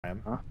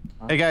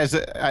Hey guys,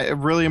 a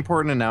really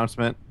important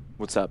announcement.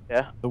 What's up?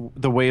 Yeah.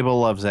 The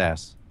Wable loves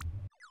ass.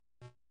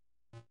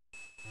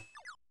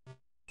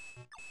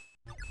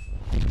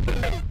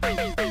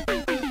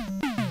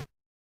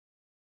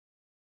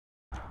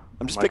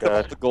 I'm just picking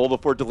up the goal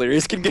before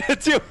Delirious can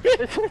get to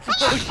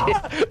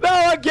it.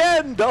 No,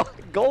 again! The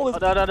goal is.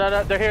 Oh, no.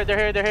 They're here.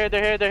 They're dead.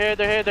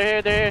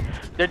 Nope.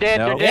 They're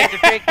dead.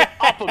 Get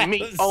off of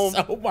me.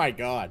 Oh my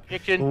god.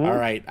 Fiction. All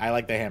right, I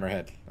like the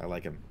hammerhead. I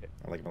like him.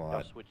 I like him a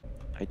lot.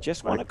 I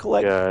just want to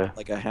collect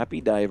like a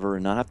happy diver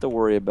and not have to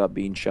worry about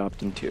being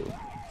chopped in two.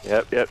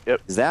 Yep.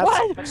 Is that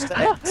What?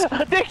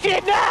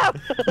 Fiction, no!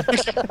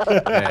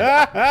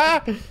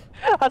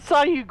 I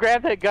saw you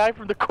grab that guy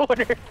from the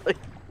corner.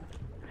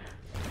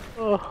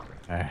 Oh. All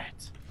right,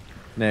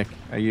 Nick,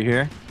 are you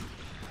here?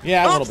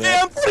 Yeah, a little bit.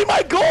 I'm putting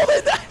my gold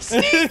in that.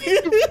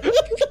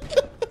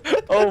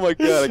 Oh my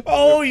god.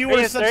 Oh, you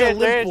were such a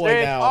limp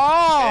boy now.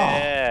 Oh!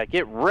 Yeah,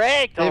 get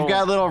wrecked. They've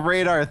got little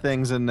radar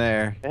things in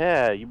there.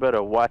 Yeah, you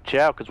better watch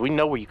out because we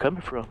know where you're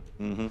coming from.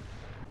 Mm-hmm.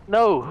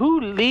 No, who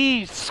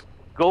leaves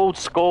gold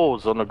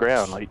skulls on the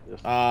ground like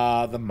this?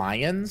 The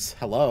Mayans.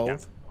 Hello. Yeah.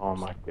 Oh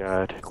my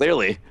god.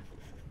 Clearly.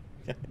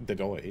 The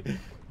Goy.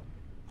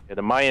 Yeah,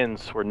 the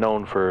Mayans were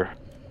known for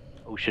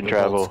ocean The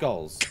travel. gold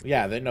skulls.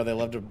 Yeah, they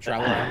love to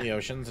travel around the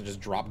oceans and just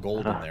drop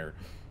gold in there.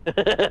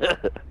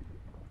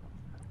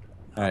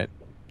 All right.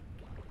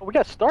 Oh, we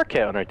got STARK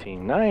on our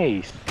team.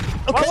 Nice.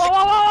 Okay.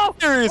 Whoa!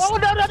 Serious. Oh,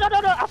 no!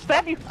 I'll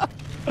stab you.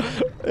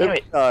 Damn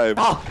it.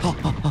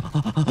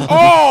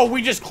 Oh,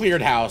 we just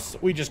cleared house.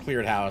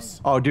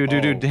 Oh,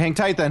 dude, hang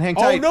tight then, hang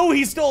Oh tight. no,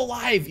 he's still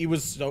alive. He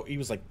was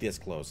like this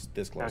close.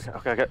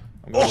 Okay.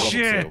 I'm going Oh to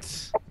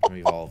shit! I'm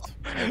evolved.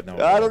 No,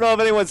 I don't know if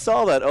anyone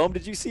saw that. Ohm,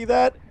 did you see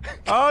that?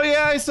 Oh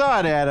yeah, I saw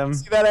it, Adam.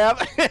 See that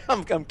app?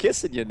 I'm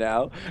kissing you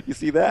now. You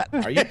see that?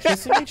 Are you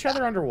kissing each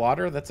other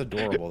underwater? That's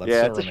adorable. That's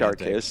Yeah, so it's a shark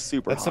romantic. kiss.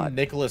 Super That's hot. some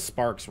Nicholas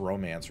Sparks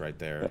romance right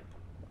there.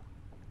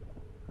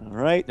 All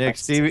right. Nick,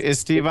 is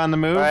Steve on the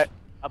move? All right.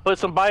 I put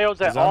some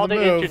bios at He's on all the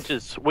the move.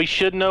 entrances. We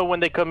should know when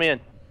they come in.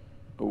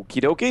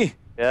 Okie dokie.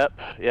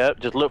 Yep.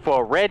 Just look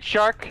for a red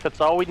shark. That's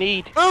all we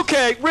need.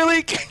 Okay,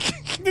 really?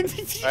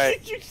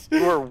 Alright.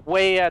 We're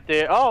way out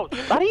there. Oh,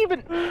 not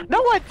even.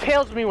 No one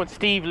tells me when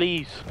Steve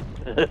leaves.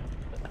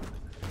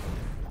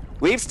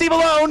 Leave Steve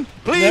alone,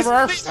 please.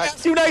 Never. Please,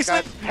 that's too nice.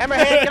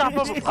 Hammerhead, get off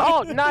of him.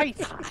 Oh, nice.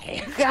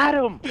 Got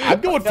him. I'm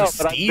going for No,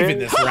 but I'm Steve in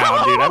this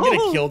round, dude. I'm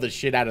gonna kill the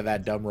shit out of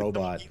that dumb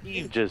robot.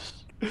 Steve just.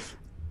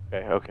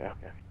 Okay.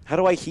 How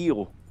do I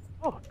heal?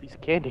 Oh, piece of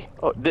candy.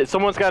 Oh,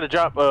 someone's got to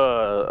drop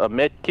a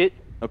med kit.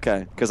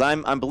 Okay, because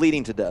I'm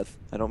bleeding to death.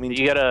 I don't mean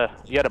You gotta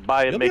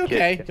buy a You'll be med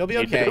okay. kit. You'll be You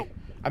okay. do?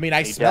 I mean, I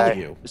You smell die.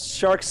 you.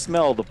 Sharks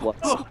smell the blood.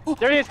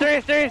 There he is.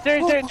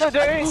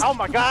 Oh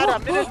my god,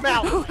 I'm in his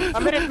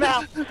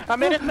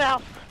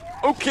mouth.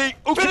 Okay,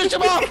 finish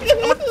him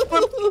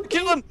off.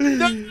 Kill him.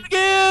 Again.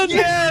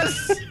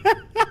 Yes!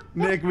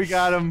 Nick, we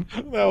got him.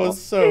 That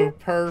was so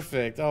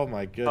perfect. Oh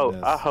my Oh,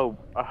 goodness. I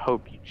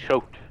hope you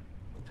choked.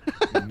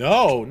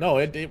 No,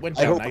 it went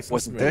I down hope nice it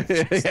wasn't and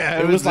smooth. Yeah,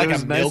 It was like a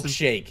nice and-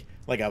 milkshake,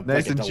 like a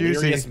nice and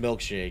delirious juicy.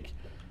 milkshake.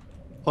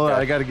 Hold on,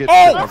 I gotta get.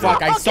 Oh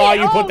fuck! I saw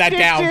you oh, put that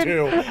down Dixon.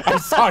 too. I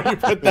saw you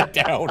put that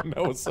down.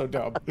 That was so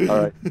dumb.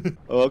 All right.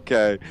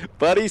 Okay,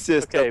 buddy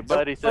system. Okay,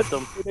 buddy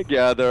system.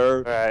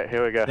 Together. All right,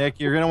 here we go. Nick,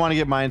 you're gonna want to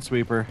get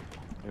Minesweeper.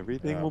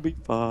 Everything will be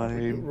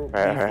fine. All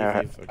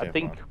right. I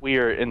think we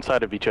are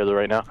inside of each other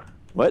right now.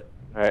 What?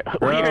 All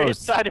right, we are Gross.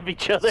 inside of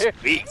each other.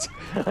 Sweet.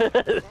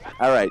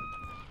 All right.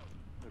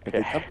 If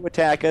they come to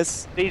attack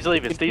us. Steve's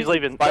leaving.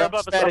 Fire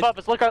They're above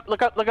us. Look up.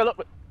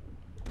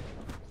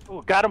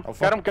 Ooh, got him. Oh,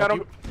 fuck, Got him.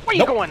 fuck Where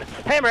you going?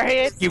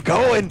 Hammerhead. You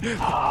going?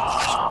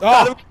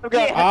 Oh, Yeah.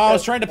 I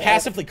was trying to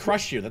passively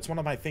crush you. That's one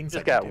of my things.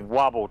 Just I got can do.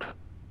 wobbled.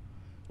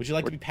 Would you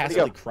like to be Where'd he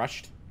go? passively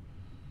crushed?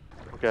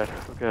 Okay.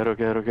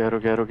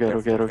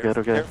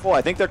 Careful,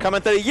 I think they're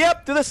coming through.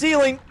 Yep, to the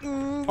ceiling.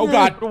 Oh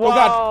god! Oh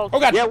god! Oh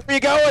god! Yeah, where you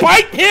going?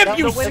 Bite him, Out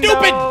you the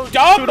stupid windows,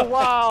 dumb! through the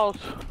walls.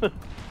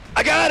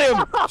 I got him.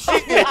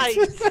 Nice.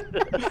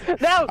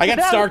 No, I got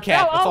no, Star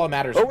Cat. no, That's all that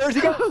matters. Oh, where's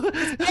he going?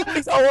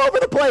 He's all over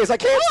the place. I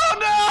can't.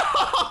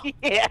 Oh no!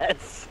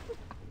 Yes.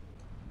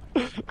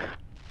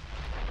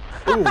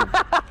 Ooh. God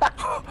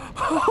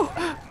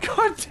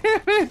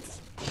damn it!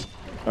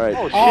 All right.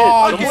 Oh shit!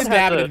 Oh, you Someone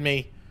stabbed has at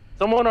me.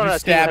 Someone on You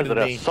that team has stabbed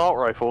an me. assault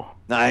rifle.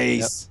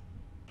 Nice.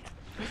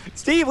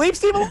 Steve, leave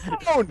Steve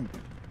alone.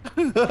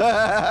 Hey,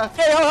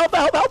 help!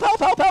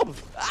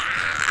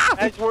 Ah!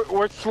 Guys,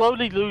 we're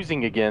slowly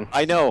losing again.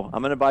 I know.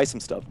 I'm gonna buy some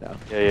stuff now.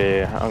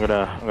 Yeah. I'm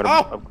gonna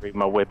Oh. upgrade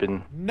my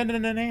weapon.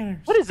 No.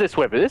 What is this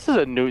weapon? This is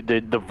a new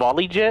the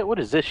volley jet. What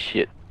is this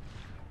shit?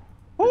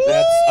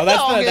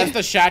 That's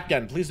the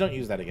shotgun. Please don't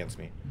use that against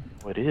me.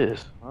 What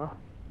is? Huh?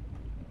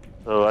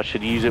 So I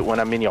should use it when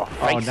I'm in your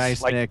face. Oh,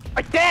 nice, like, Nick.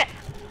 Like that.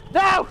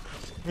 No.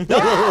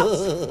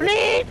 No.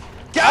 Please.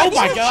 Oh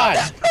my god!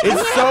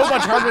 It's so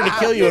much harder to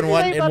kill you in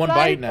one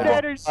bite now.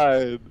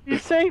 Nanners. You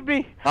saved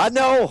me. I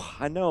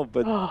know,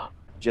 but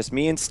just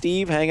me and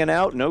Steve hanging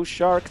out, no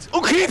sharks.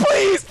 Okay,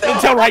 please. No.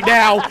 Until right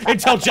now,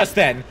 until just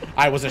then,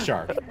 I was a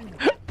shark.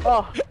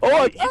 Oh,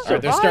 Oh, you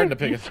Alright, they're starting to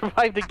pick You it.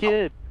 survived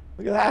again.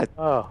 look at that.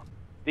 Oh,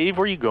 Steve,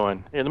 where you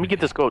going? Here, let me get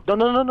this gold.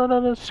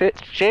 No.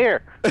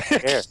 Share.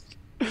 Share.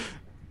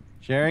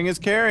 Sharing is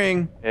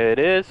caring. It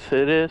is.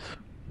 It is.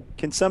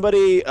 Can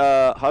somebody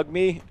hug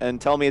me and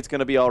tell me it's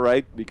gonna be all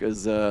right?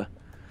 Because No!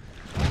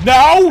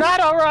 Not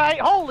all right.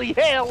 Holy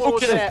hell! What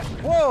was Okay. that?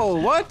 Whoa,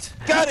 what?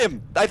 got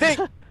him. I think.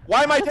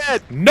 Why am I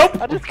dead?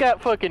 Nope! I just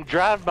got fucking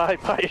drive by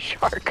a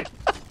shark.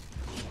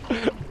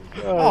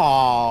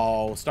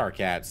 Oh,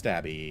 Starcat,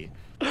 stabby.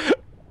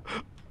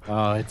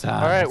 Oh, it's on.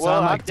 All right, It's well,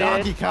 on I'm like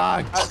dead. Donkey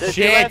Kong. It's your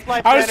Shit! last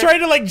life, I was Nanners. trying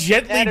to like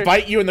gently Nanners.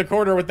 bite you in the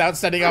corner without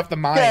setting off the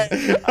mine.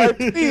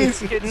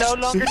 Please. You can no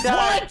longer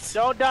die.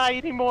 Don't die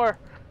anymore.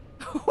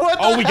 What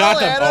the Oh, we got hell,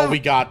 them. Adam? Oh, we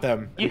got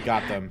them. We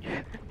got them.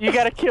 You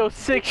gotta kill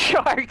 6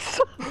 sharks.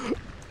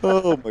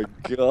 Oh my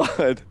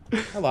god.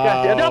 Hello.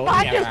 Yeah, no,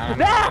 behind you.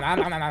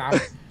 Yeah,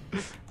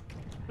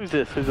 Who's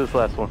this? Who's this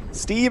last one?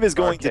 Steve is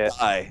going to Okay.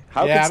 die.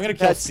 How Yeah, can I'm gonna Steve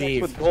kill have sex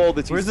Steve. with gold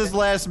that Where's he's- this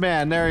last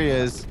man? There he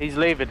is. He's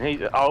leaving. He's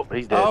dead.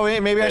 Oh, wait,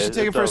 maybe I should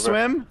take him It's for a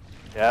over. swim?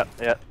 Yep.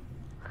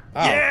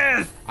 Oh.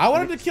 Yes! I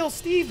wanted to kill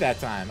Steve that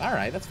time. All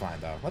right, that's fine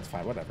though. That's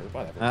fine. Whatever.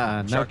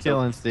 No Sharks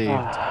killing Steve.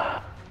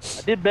 I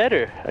did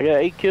better. I got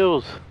 8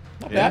 kills.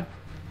 Not Yeah. bad.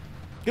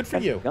 Good for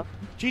you. Yeah.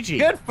 GG.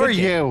 Good for game.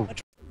 you.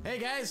 Hey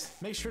guys,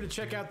 make sure to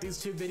check out these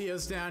 2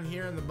 videos down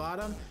here in the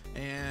bottom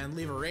and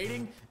leave a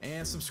rating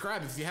and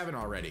subscribe if you haven't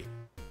already.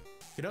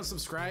 If you don't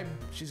subscribe,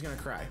 she's gonna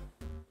cry.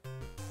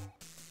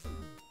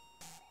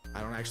 I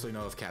don't actually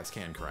know if cats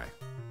can cry.